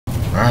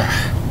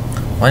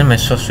What am I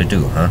supposed to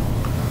do, huh?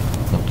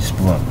 Look this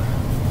blow up.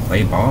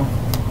 Play ball?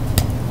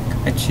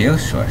 It's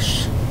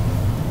useless.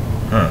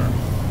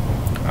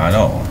 At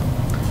all.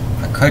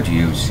 I could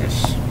use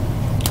this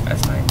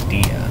as an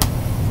idea.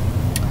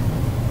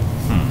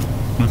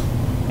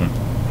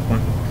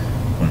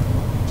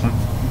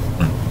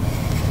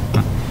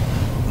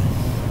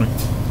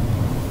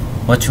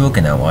 What you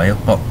looking at, Wario?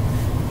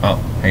 Oh,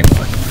 hey,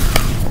 boy.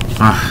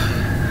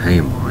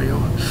 Hey, Mario.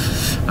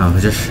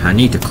 I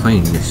need to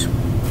clean this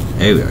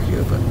area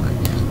here, but I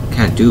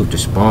can't do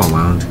this ball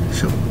around.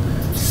 So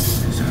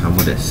how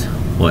about this?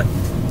 What?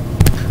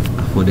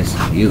 I'll put this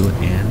on you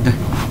and.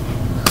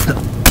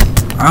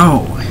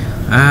 Oh!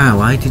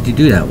 Why did you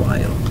do that,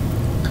 Wario?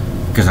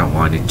 Because I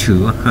wanted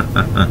to.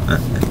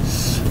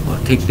 Well,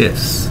 take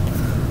this.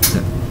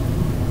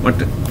 What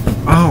the?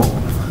 Oh!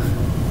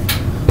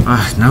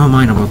 Never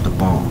mind about the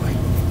ball.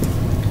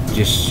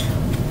 Just,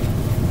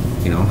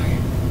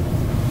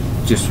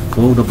 just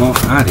throw the ball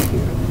out of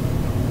here.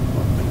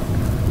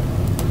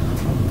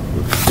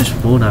 Just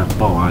throw that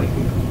ball out of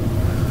here.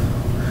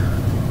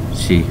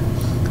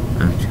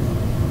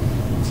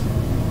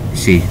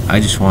 See, I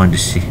just wanted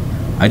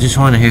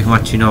to hear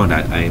what you know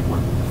that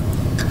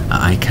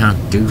I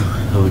can't do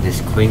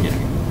this cleaning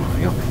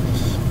anymore.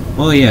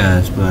 Well,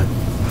 yes, but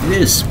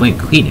it is spring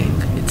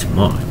cleaning. It's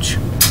March.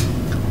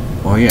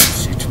 Oh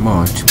yes, it's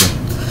March, but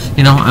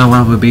I'd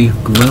rather be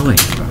grilling,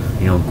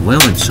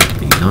 grilling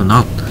something,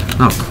 not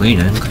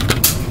cleaning.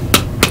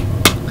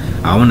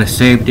 I want to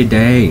save the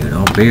day,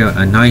 be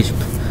a nice,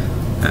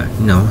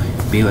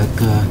 be like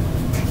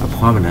a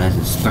plumber that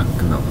isn't stuck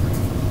in the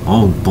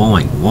old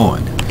boring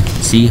wood.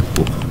 See,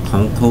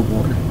 home cold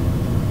wood,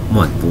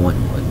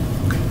 boring wood.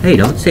 Hey,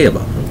 don't say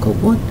about home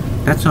cold wood.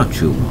 That's not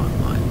true,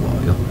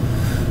 Wario.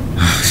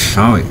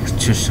 Sorry, it's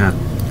just that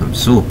I'm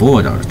so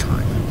bored all the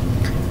time.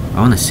 I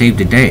want to save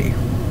the day,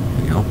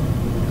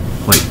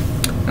 Wait,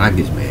 that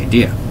gives me an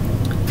idea.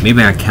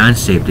 Maybe I can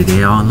save the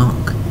day all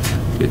along.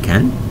 You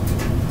can?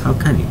 How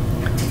can you?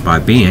 By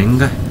being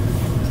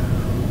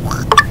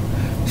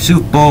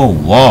Super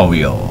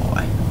Wario.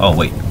 Oh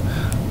wait,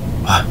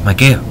 my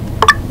gear.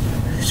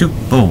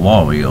 Super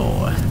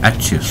Wario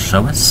at your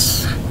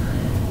service.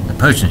 The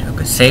person who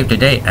can save the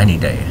day any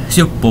day.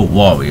 Super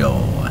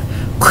Wario.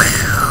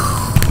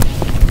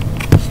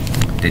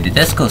 Did the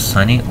disco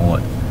sunny or?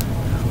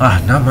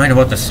 Not mind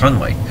about the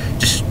sunlight.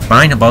 Just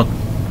mind about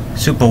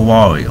Super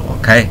Wario,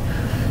 okay?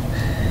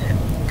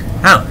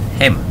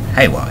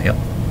 Hey Wario.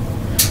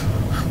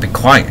 Be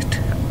quiet.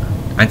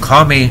 And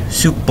call me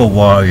Super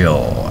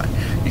Wario.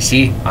 You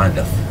see, I'm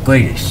the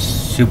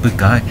greatest super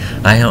guy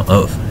I on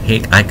Earth.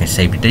 I can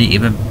save the day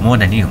even more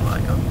than you,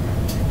 Wario.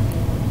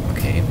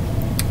 Okay.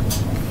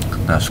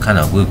 That's kind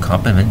of a rude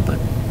compliment, but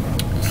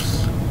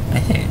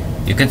hey,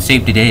 you can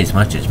save the day as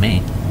much as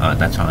me.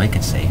 That's all I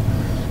can say.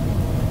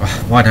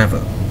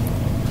 Whatever.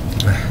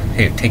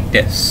 Here, take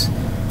this.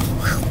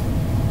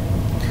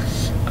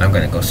 I'm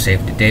gonna go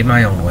save the day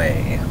my own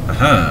way.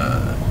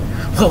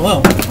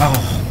 Whoa!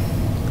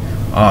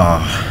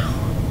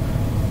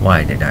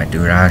 Why did I do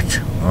that?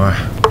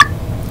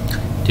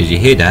 Did you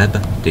hear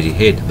that? Did you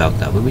hear about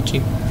that, Luigi?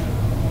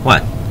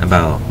 What?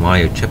 About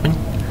Wario tripping?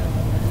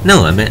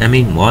 No, I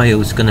mean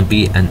Wario's gonna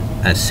be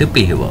a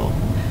superhero.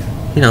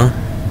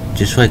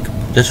 Just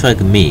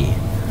like me.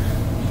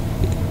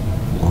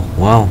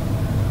 Well,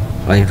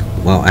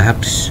 I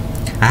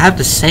have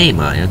to say,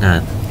 Mario,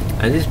 that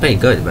it is pretty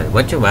good, but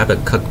would you rather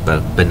cook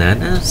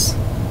bananas?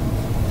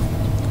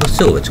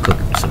 So let's cook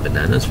some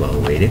bananas while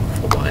we're waiting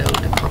for Wario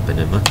to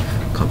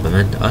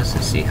compliment us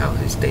and see how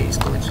his day is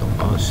going so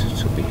far.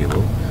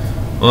 Superhero.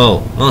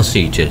 Well,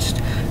 mostly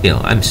just,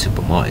 I'm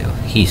Super Mario,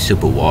 he's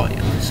Super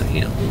Wario, so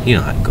you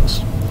know how it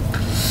goes.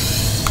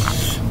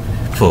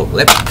 Full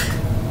lip.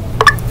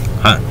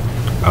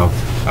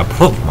 I'll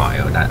prove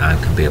Mario that I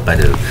can be a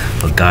better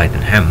guy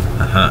than him.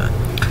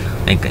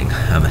 Thinking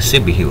I'm a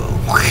superhero.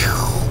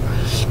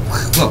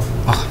 Well,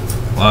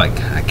 I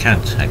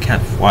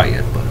can't fly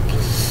it, but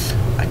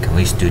I can at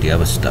least do the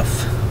other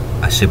stuff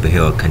a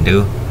superhero can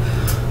do.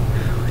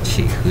 Let's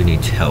see, who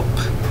needs help?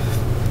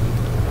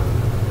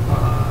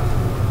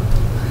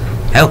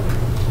 Help!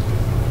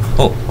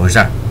 Oh, what was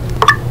that?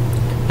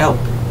 Help!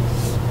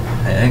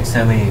 I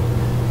accidentally,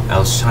 I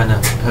was trying to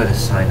put a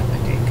sign up, I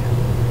think.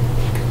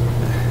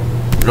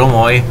 Don't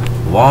worry,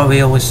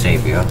 Wario will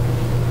save you.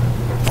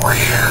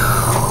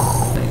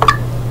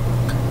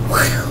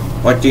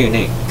 What do you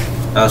need?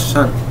 I was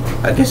trying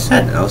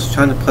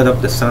to put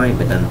up the sign,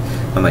 but then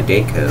on my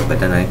daycare, but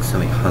then I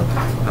accidentally hung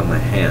on my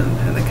hand,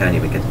 and I can't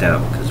even get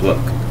down. Cause look,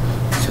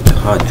 it's such a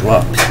hard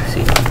drop.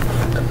 See?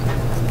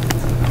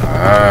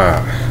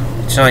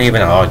 It's not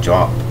even a hard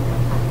drop.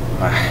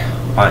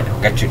 Fine,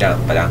 I'll get you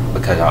down, but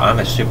because I'm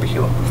a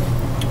superhero.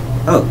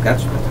 Oh,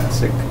 that's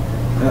fantastic.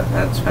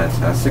 That's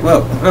fantastic.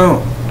 Whoa,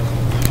 oh.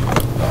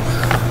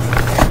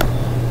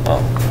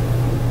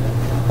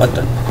 What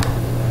the?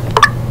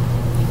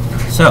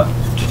 So,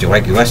 did you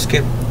like your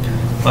rescue?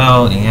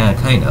 Well, yeah,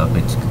 kind of.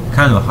 It's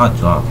kind of a hot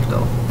drop,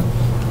 though.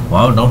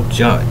 Well, don't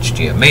judge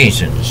the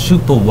amazing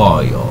Super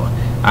Wario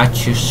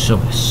at your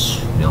service.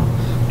 You know,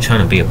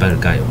 trying to be a better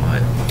guy,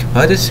 Mario.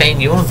 But just saying,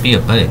 you won't be a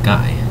better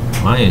guy.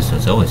 Mario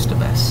is always the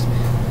best.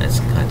 That's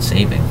God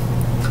saving.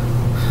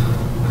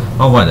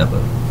 Or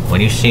whatever.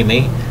 When you see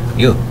me,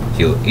 you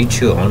eat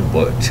your own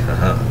words.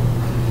 Now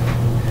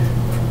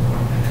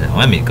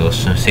let me go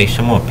say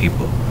some more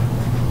people.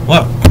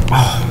 What?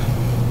 Oh.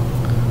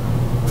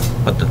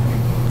 What the?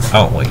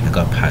 Oh wait, I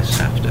got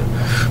past after.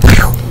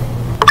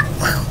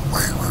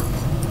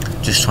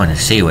 Just trying to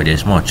see where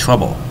there's more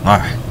trouble.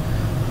 Alright.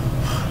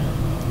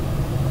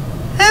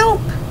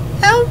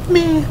 Help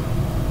me!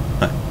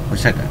 What?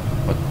 What's that?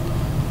 What?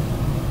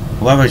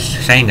 Whoever's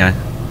saying that,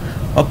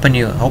 open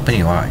your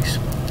eyes.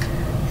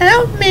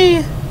 Help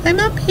me! I'm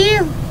up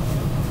here.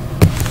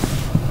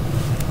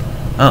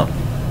 Oh,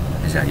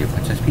 is that your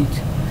Princess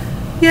Peach?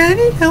 Yeah, I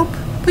need help,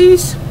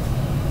 please.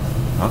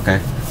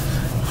 Okay,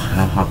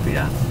 I'll help you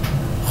out.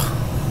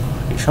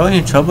 You sure you're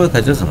in trouble?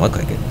 Because it doesn't look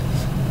like it.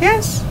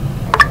 Yes.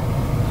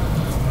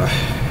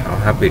 I'll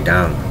help you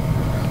down.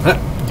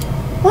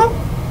 What?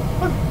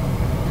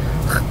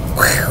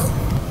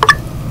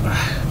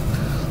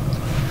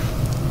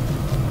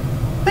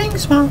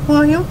 Thanks,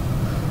 Wario.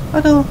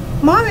 Although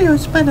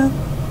Mario's better.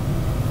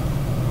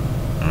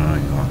 Oh,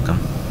 you're welcome.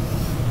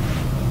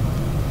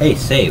 Hey,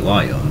 say,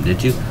 Wario,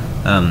 did you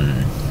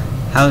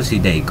how's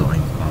your day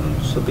going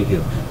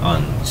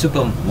on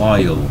Super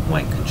Mario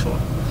White Control?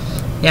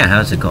 Yeah,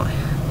 how's it going?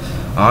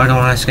 Oh, don't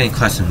ask any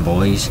questions,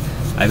 boys.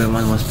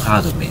 Everyone was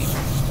proud of me.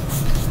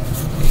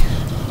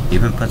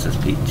 Even Princess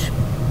Peach.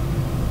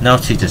 No,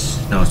 she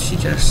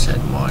just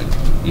said, Mario,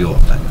 you're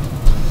better.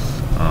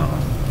 Oh,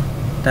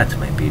 that's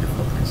my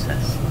beautiful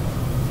princess.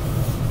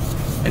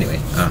 Anyway,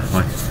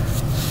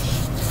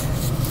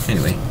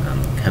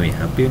 can we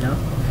help you now?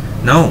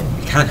 No,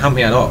 you can't help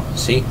me at all.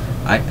 See,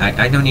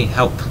 I don't need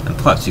help. And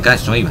plus, you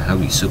guys don't even have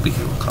these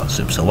superhero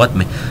costumes. So what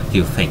do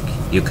you think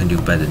you can do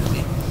better than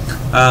me?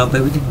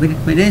 But we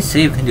didn't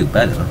say you can do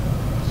better.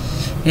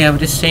 Yeah, we're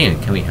just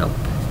saying, can we help?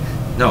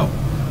 No,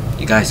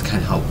 you guys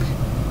can't help.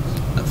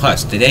 And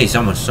plus, today's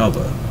almost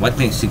over. What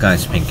makes you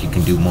guys think you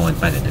can do more and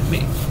better than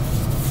me?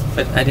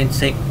 But I didn't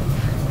say.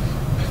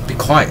 Be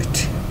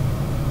quiet.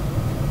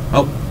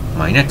 Oh,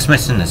 my next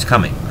mission is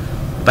coming.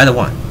 A better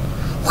one.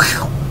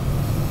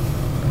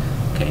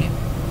 Okay,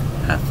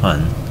 have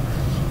fun.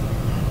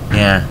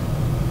 Yeah,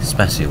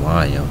 especially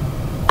Wario.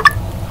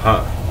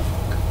 Huh.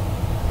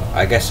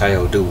 I guess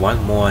I'll do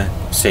one more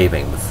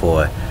saving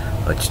before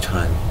it's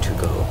time to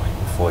go.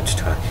 Before it's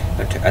time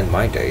to end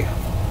my day.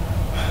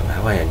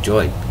 How I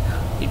enjoyed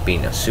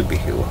being a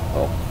superhero.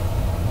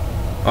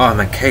 Oh,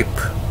 my cape.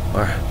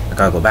 I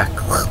gotta go back.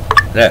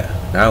 There,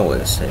 now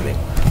we're saving.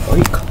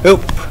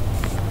 Help!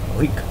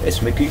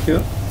 It's Mickey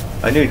here.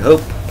 I need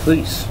help,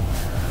 please.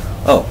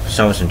 Oh,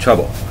 someone's in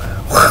trouble.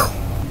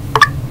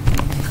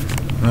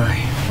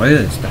 Where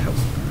is the help?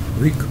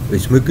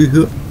 It's Mickey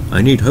here.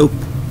 I need help,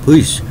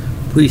 please.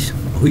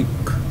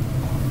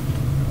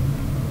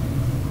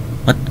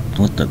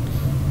 What the?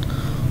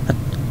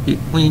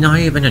 Well, you're not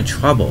even in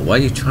trouble. What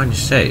are you trying to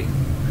say?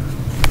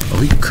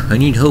 I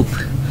need help.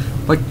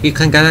 But you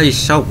can get out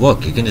yourself.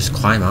 Look, you can just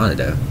climb out of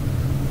there.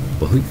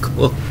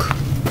 Look.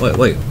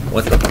 Wait.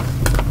 What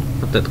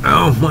the?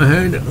 Ow, my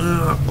head.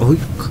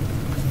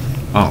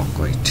 Oh,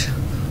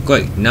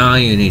 great. Now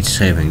you need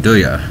saving, do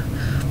ya?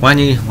 Why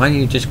don't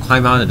you just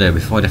climb out of there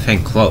before the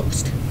thing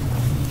closed?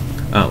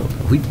 Oh,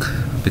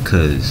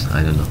 because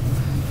I don't know.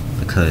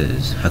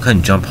 Because I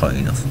couldn't jump high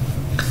enough.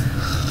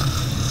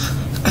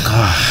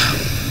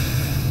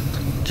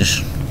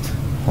 Just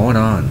hold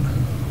on.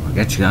 I'll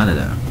get you out of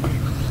there.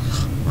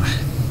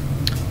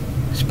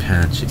 His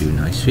pants should do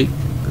nicely.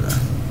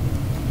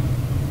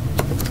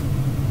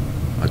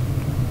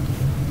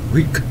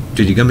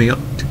 Did you get me up?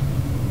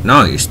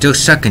 No, you're still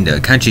stuck in there.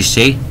 Can't you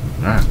see?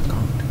 Ah,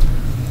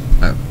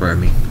 God.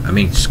 I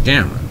mean,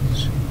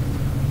 scammers.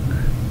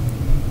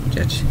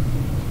 Jets.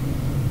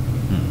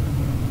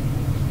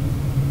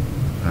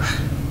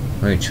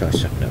 Let me try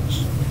something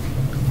else.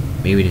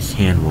 Maybe this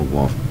hand will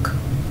walk.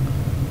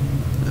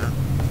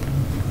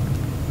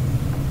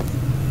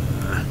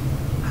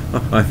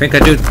 I think I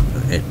do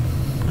it.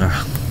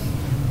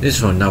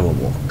 This one now will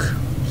walk.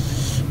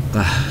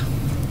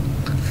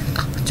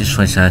 Just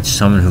wish I had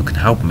someone who could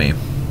help me.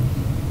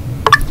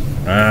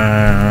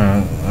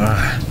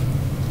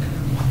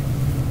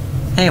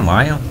 Hey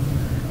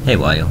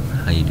Wario,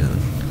 how you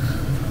doing?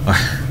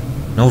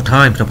 No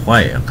time to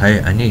play,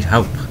 okay? I need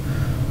help.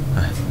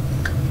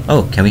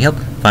 Oh, can we help?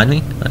 Find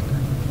me?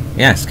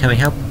 Yes, can we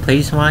help,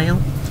 please, Wario?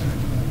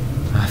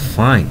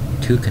 Fine,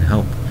 two can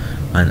help.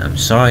 And I'm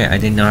sorry I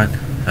did not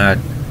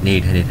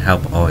need any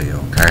help earlier,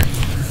 okay?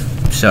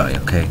 I'm sorry,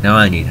 okay? Now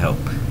I need help.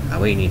 I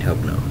really need help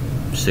now.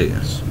 I'm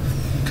serious.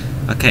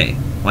 Okay,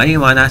 what do you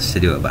want us to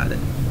do about it?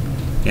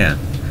 Yeah,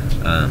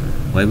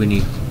 what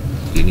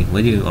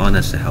do you want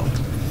us to help?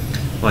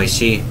 Well, you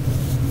see,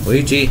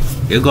 Luigi,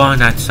 you go on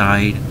that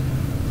side.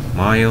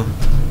 Mario,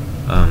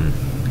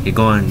 you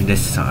go on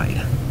this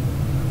side.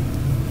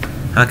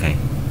 Okay.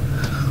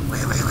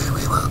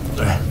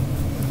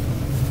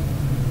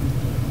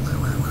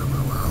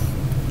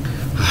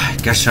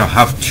 Guess I'll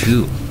have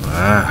to.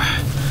 I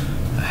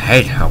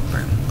hate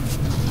helping.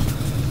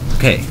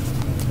 Okay.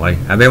 Wait,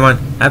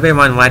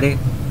 everyone ready?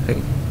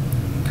 Okay.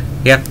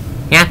 Yeah.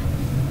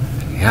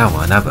 Yeah,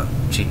 whatever.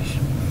 Jeez.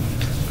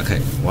 Okay,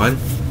 1,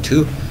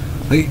 2,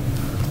 3,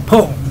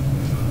 pull.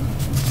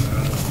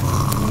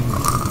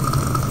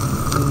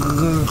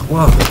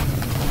 Whoa.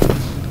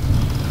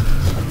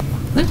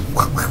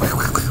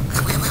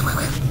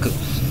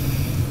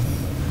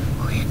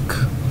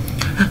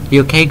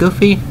 You okay,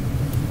 Goofy?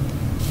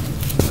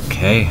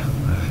 Okay.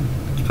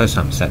 Suppose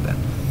I'm set then.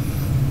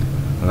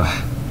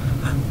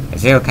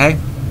 Is he okay?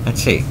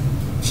 Let's see.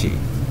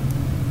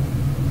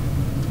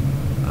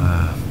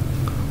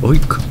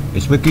 Oink.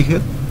 Is Mickey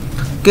here?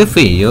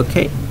 Goofy, you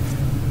okay?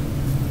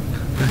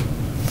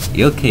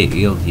 You okay,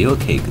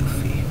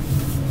 Goofy?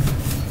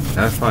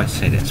 That's why I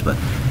say this, but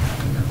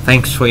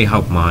thanks for your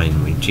help,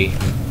 mine, Luigi.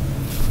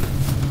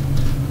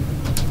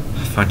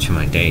 Fancy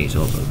my day is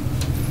over.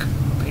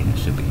 Being a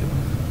superhero.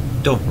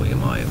 Don't worry,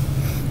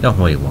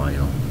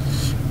 Mario.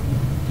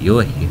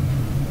 You're here.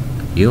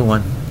 You're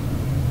one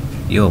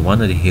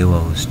of the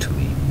heroes to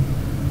me.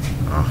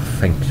 Oh,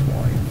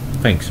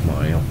 thanks,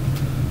 Mario.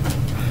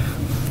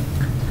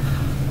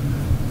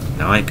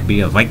 Now I could be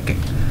a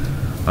Viking.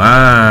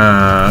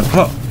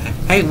 Whoa.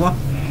 Hey, what?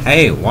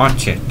 Hey,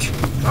 watch it.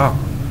 Oh.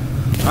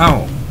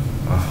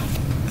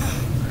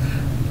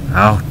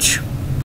 Ouch.